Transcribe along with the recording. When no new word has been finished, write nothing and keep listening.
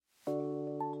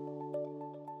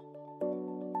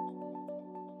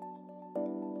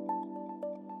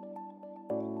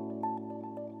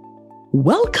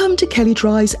Welcome to Kelly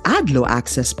Dry's Ad Law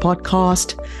Access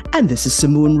podcast, and this is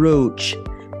Simone Roach.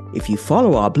 If you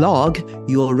follow our blog,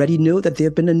 you already know that there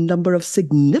have been a number of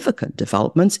significant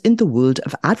developments in the world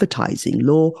of advertising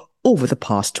law over the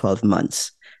past 12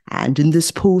 months. And in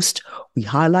this post, we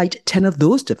highlight 10 of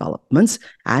those developments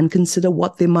and consider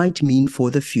what they might mean for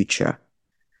the future.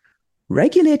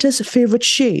 Regulators' favorite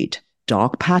shade,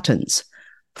 dark patterns.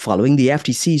 Following the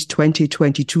FTC's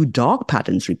 2022 Dark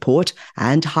Patterns report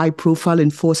and high-profile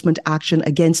enforcement action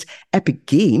against Epic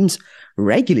Games,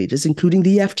 regulators including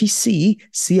the FTC,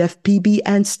 CFPB,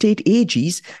 and state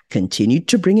AGs continued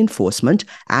to bring enforcement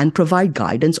and provide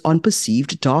guidance on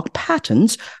perceived dark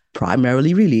patterns,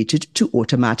 primarily related to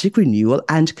automatic renewal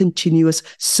and continuous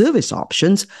service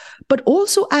options, but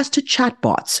also as to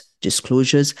chatbots,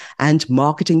 disclosures, and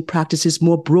marketing practices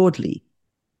more broadly.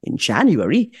 In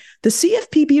January, the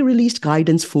CFPB released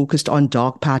guidance focused on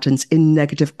dark patterns in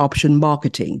negative option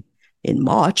marketing. In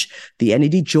March, the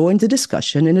NAD joined the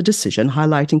discussion in a decision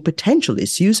highlighting potential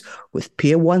issues with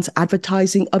Peer 1's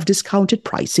advertising of discounted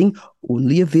pricing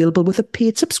only available with a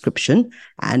paid subscription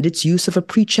and its use of a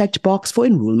pre-checked box for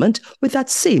enrollment with that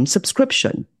same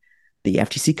subscription. The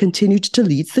FTC continued to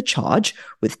lead the charge,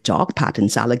 with dark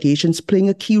patterns allegations playing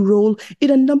a key role in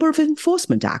a number of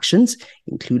enforcement actions,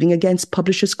 including against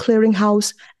Publishers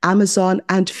Clearinghouse, Amazon,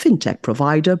 and fintech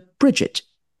provider Brigit.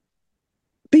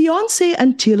 Beyoncé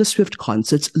and Taylor Swift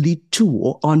concerts lead to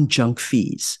war on junk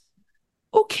fees.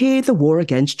 Okay, the war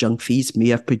against junk fees may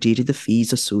have predated the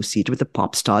fees associated with the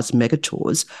pop stars' mega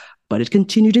tours, but it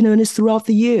continued in earnest throughout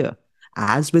the year.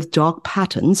 As with dark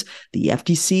patterns, the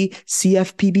FTC,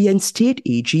 CFPB, and state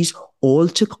AGs all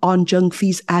took on junk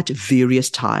fees at various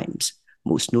times.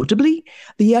 Most notably,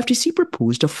 the FTC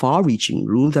proposed a far-reaching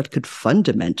rule that could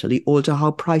fundamentally alter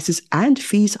how prices and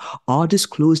fees are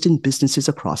disclosed in businesses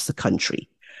across the country.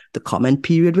 The comment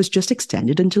period was just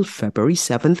extended until February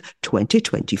 7,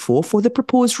 2024 for the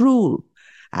proposed rule.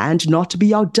 And not to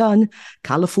be outdone,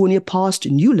 California passed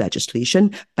new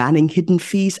legislation banning hidden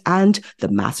fees, and the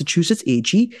Massachusetts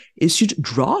AG issued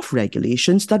draft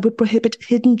regulations that would prohibit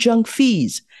hidden junk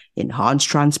fees, enhance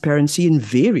transparency in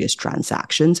various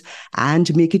transactions,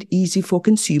 and make it easy for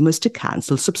consumers to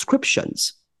cancel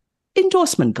subscriptions.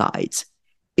 Endorsement guides.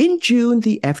 In June,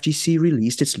 the FTC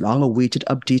released its long-awaited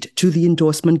update to the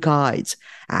endorsement guides,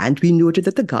 and we noted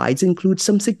that the guides include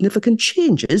some significant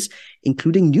changes,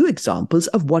 including new examples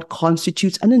of what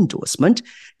constitutes an endorsement,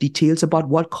 details about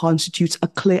what constitutes a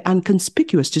clear and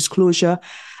conspicuous disclosure,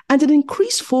 and an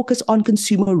increased focus on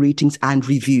consumer ratings and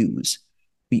reviews.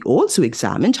 We also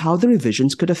examined how the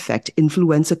revisions could affect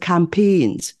influencer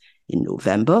campaigns. In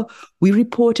November, we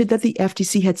reported that the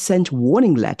FTC had sent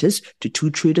warning letters to 2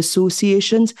 trade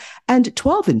associations and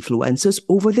 12 influencers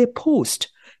over their post,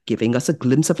 giving us a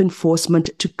glimpse of enforcement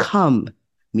to come.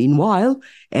 Meanwhile,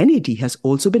 NAD has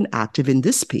also been active in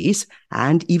this space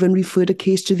and even referred a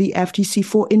case to the FTC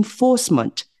for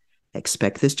enforcement.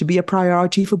 Expect this to be a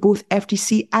priority for both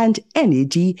FTC and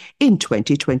NAD in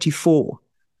 2024.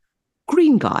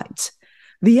 Green Guides.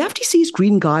 The FTC's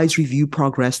Green Guides review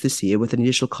progressed this year with an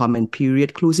initial comment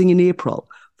period closing in April,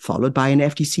 followed by an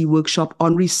FTC workshop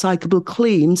on recyclable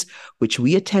claims, which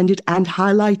we attended and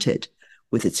highlighted.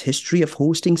 With its history of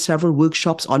hosting several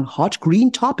workshops on hot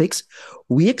green topics,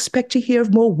 we expect to hear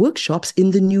of more workshops in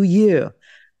the new year.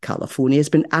 California has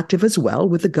been active as well,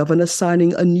 with the governor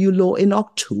signing a new law in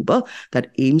October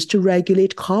that aims to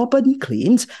regulate carbon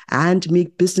claims and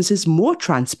make businesses more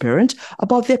transparent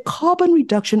about their carbon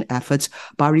reduction efforts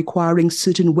by requiring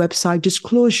certain website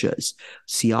disclosures.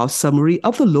 See our summary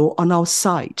of the law on our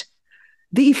site.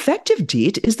 The effective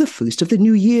date is the 1st of the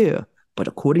new year, but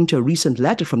according to a recent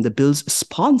letter from the bill's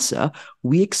sponsor,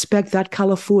 we expect that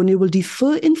California will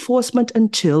defer enforcement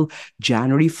until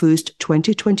January 1st,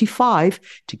 2025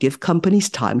 to give companies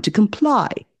time to comply.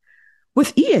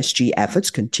 With ESG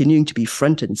efforts continuing to be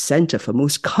front and center for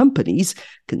most companies,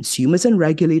 consumers and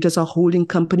regulators are holding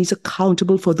companies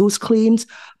accountable for those claims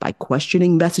by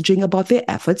questioning messaging about their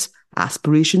efforts,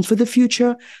 aspirations for the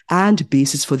future, and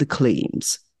basis for the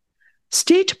claims.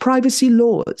 State privacy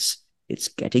laws. It's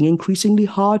getting increasingly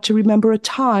hard to remember a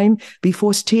time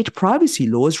before state privacy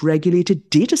laws regulated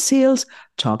data sales,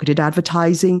 targeted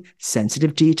advertising,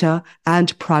 sensitive data,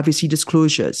 and privacy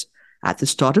disclosures. At the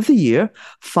start of the year,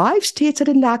 5 states had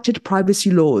enacted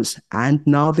privacy laws, and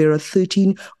now there are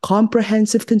 13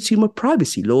 comprehensive consumer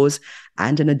privacy laws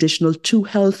and an additional 2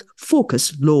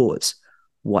 health-focused laws.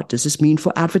 What does this mean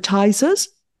for advertisers?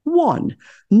 1.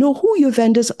 Know who your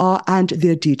vendors are and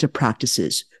their data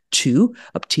practices. 2.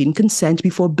 Obtain consent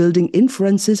before building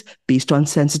inferences based on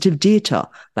sensitive data,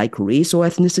 like race or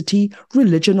ethnicity,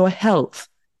 religion or health.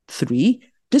 3.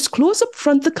 Disclose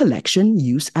upfront the collection,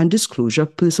 use, and disclosure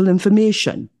of personal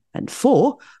information. And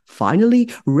 4. Finally,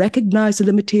 recognize the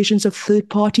limitations of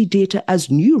third-party data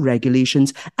as new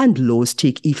regulations and laws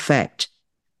take effect.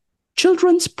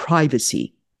 Children's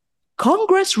privacy.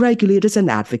 Congress, regulators, and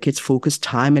advocates focused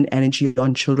time and energy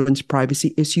on children's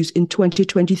privacy issues in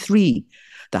 2023.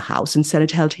 The House and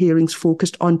Senate held hearings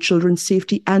focused on children's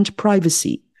safety and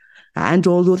privacy. And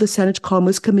although the Senate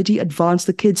Commerce Committee advanced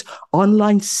the Kids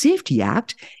Online Safety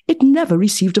Act, it never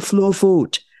received a floor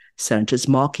vote. Senators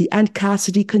Markey and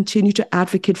Cassidy continue to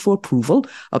advocate for approval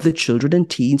of the Children and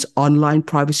Teens Online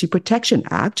Privacy Protection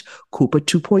Act, COPA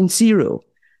 2.0.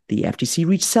 The FTC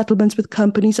reached settlements with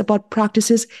companies about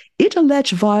practices it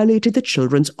alleged violated the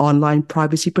Children's Online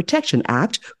Privacy Protection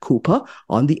Act, COPA,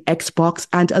 on the Xbox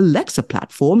and Alexa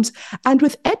platforms and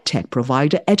with EdTech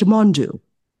provider Edmondo.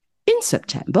 In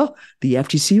September, the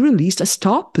FTC released a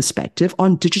stark perspective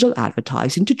on digital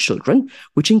advertising to children,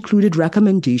 which included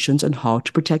recommendations on how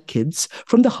to protect kids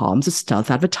from the harms of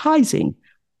stealth advertising.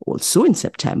 Also in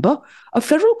September, a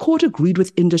federal court agreed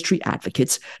with industry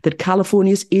advocates that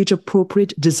California's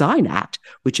Age-Appropriate Design Act,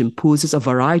 which imposes a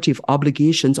variety of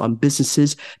obligations on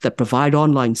businesses that provide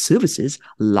online services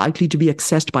likely to be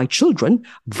accessed by children,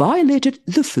 violated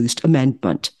the First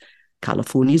Amendment.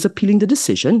 California is appealing the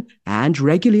decision, and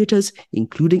regulators,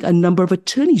 including a number of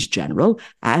attorneys general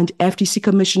and FTC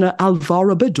Commissioner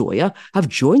Alvaro Bedoya, have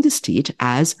joined the state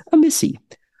as amici.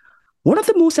 One of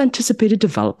the most anticipated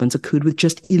developments occurred with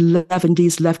just 11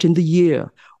 days left in the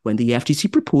year, when the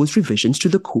FTC proposed revisions to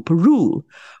the COPA rule,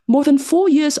 more than 4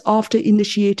 years after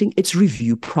initiating its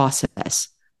review process.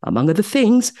 Among other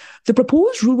things, the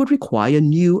proposed rule would require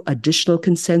new additional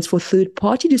consents for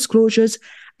third-party disclosures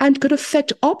and could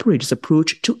affect operators'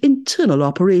 approach to internal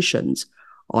operations.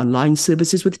 Online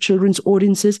services with children's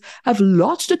audiences have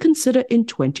lots to consider in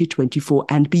 2024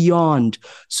 and beyond,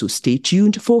 so stay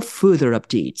tuned for further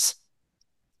updates.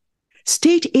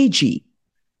 State AG.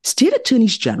 State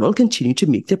Attorneys General continue to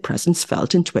make their presence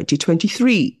felt in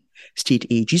 2023. State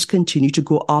AGs continue to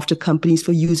go after companies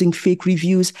for using fake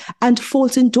reviews and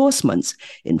false endorsements,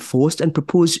 enforced and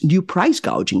proposed new price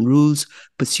gouging rules,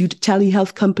 pursued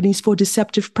telehealth companies for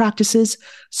deceptive practices,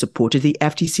 supported the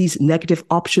FTC's negative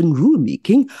option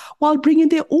rulemaking while bringing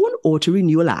their own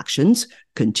auto-renewal actions,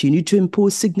 continued to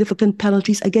impose significant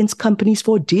penalties against companies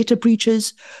for data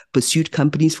breaches, pursued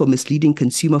companies for misleading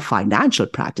consumer financial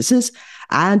practices,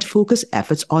 and focused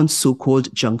efforts on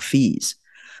so-called junk fees.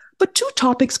 But two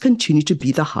topics continue to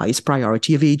be the highest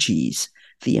priority of AGs: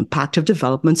 the impact of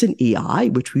developments in AI,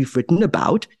 which we've written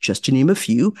about, just to name a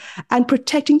few, and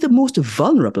protecting the most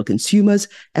vulnerable consumers,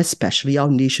 especially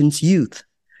our nation's youth.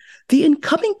 The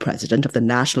incoming president of the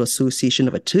National Association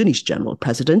of Attorneys General,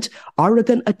 President,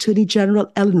 Oregon Attorney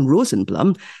General Ellen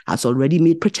Rosenblum, has already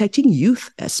made protecting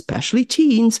youth, especially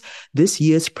teens, this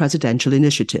year's presidential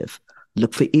initiative.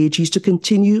 Look for AGs to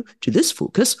continue to this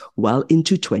focus well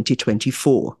into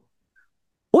 2024.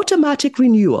 Automatic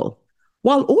renewal.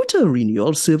 While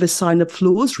auto-renewal service sign-up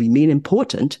flows remain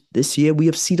important, this year we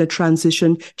have seen a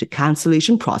transition to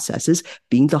cancellation processes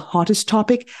being the hottest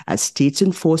topic as states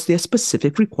enforce their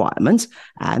specific requirements,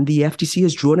 and the FTC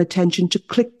has drawn attention to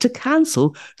click to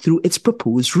cancel through its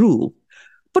proposed rule.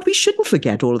 But we shouldn't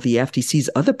forget all of the FTC's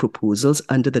other proposals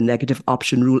under the Negative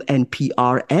Option Rule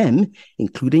NPRM,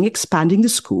 including expanding the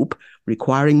scope,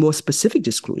 requiring more specific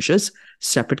disclosures,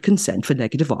 separate consent for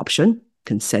negative option,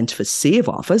 consent for save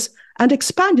offers, and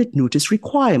expanded notice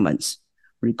requirements.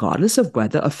 Regardless of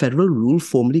whether a federal rule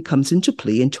formally comes into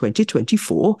play in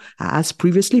 2024, as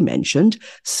previously mentioned,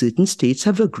 certain states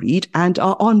have agreed and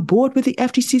are on board with the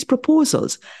FTC's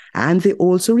proposals, and they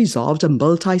also resolved a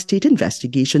multi-state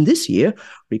investigation this year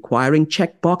requiring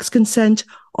checkbox consent,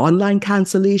 online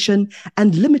cancellation,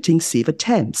 and limiting save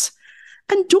attempts.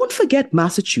 And don't forget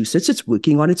Massachusetts is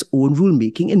working on its own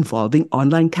rulemaking involving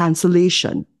online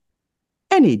cancellation.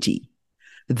 NAD.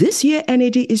 This year,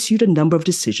 NAD issued a number of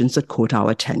decisions that caught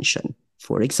our attention.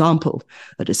 For example,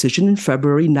 a decision in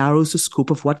February narrows the scope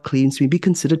of what claims may be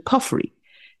considered puffery.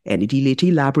 NAD later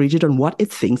elaborated on what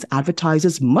it thinks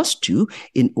advertisers must do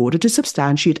in order to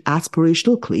substantiate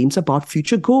aspirational claims about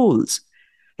future goals.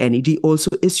 NAD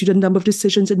also issued a number of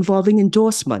decisions involving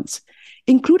endorsements,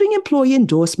 including employee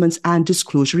endorsements and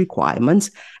disclosure requirements,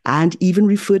 and even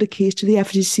referred a case to the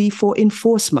FTC for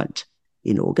enforcement.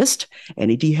 In August,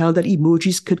 NAD held that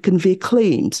emojis could convey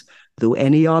claims, though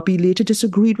NARB later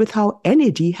disagreed with how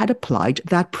NAD had applied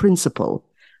that principle.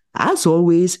 As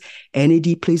always,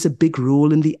 NAD plays a big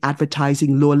role in the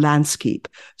advertising law landscape,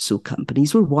 so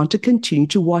companies will want to continue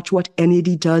to watch what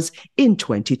NAD does in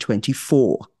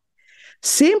 2024.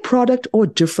 Same product or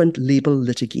different label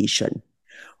litigation.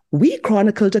 We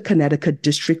chronicled a Connecticut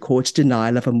District Court's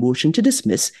denial of a motion to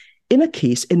dismiss in a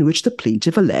case in which the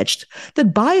plaintiff alleged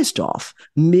that Beiersdorf,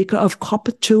 maker of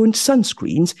copper-toned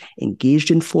sunscreens,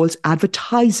 engaged in false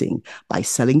advertising by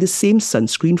selling the same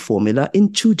sunscreen formula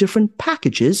in 2 different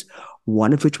packages,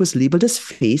 one of which was labeled as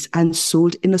face and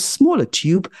sold in a smaller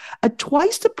tube at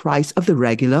twice the price of the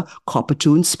regular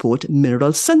copper-toned sport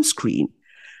mineral sunscreen.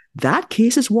 That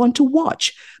case is one to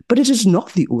watch, but it is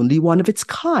not the only one of its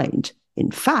kind. In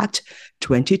fact,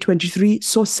 2023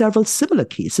 saw several similar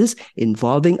cases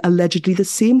involving allegedly the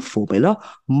same formula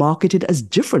marketed as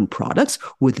different products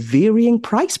with varying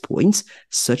price points,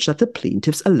 such that the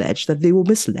plaintiffs alleged that they were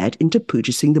misled into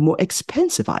purchasing the more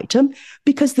expensive item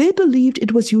because they believed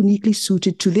it was uniquely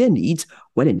suited to their needs,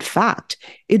 when in fact,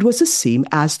 it was the same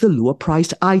as the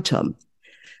lower-priced item.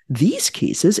 These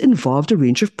cases involved a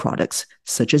range of products,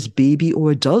 such as baby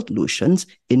or adult lotions,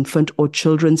 infant or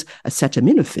children's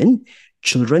acetaminophen,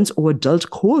 children's or adult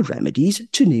cold remedies,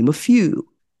 to name a few.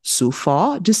 So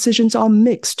far, decisions are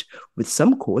mixed, with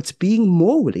some courts being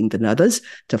more willing than others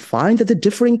to find that the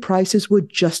differing prices were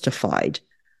justified.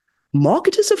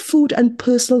 Marketers of food and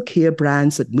personal care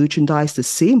brands that merchandise the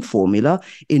same formula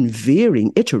in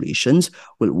varying iterations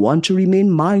will want to remain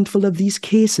mindful of these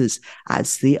cases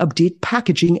as they update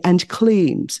packaging and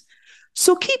claims.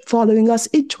 So keep following us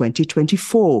in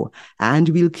 2024, and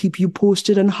we'll keep you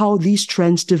posted on how these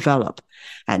trends develop.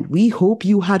 And we hope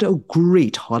you had a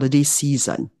great holiday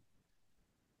season.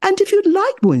 And if you'd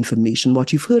like more information on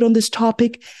what you've heard on this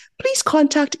topic, please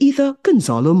contact either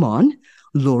Gonzalo Mon,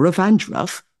 Laura Van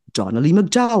Druff, Donnelly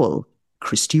McDowell,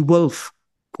 Christy Wolf,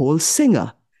 Paul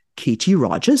Singer, Katie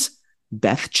Rogers,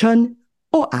 Beth Chun,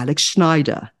 or Alex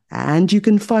Schneider, and you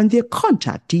can find their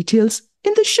contact details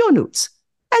in the show notes.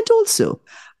 And also,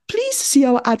 please see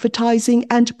our Advertising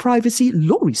and Privacy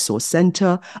Law Resource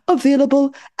Center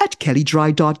available at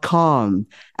kellydry.com.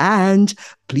 And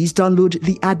please download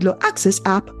the AdLaw Access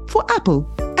app for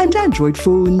Apple and Android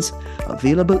phones,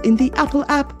 available in the Apple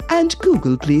app and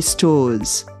Google Play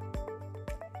stores.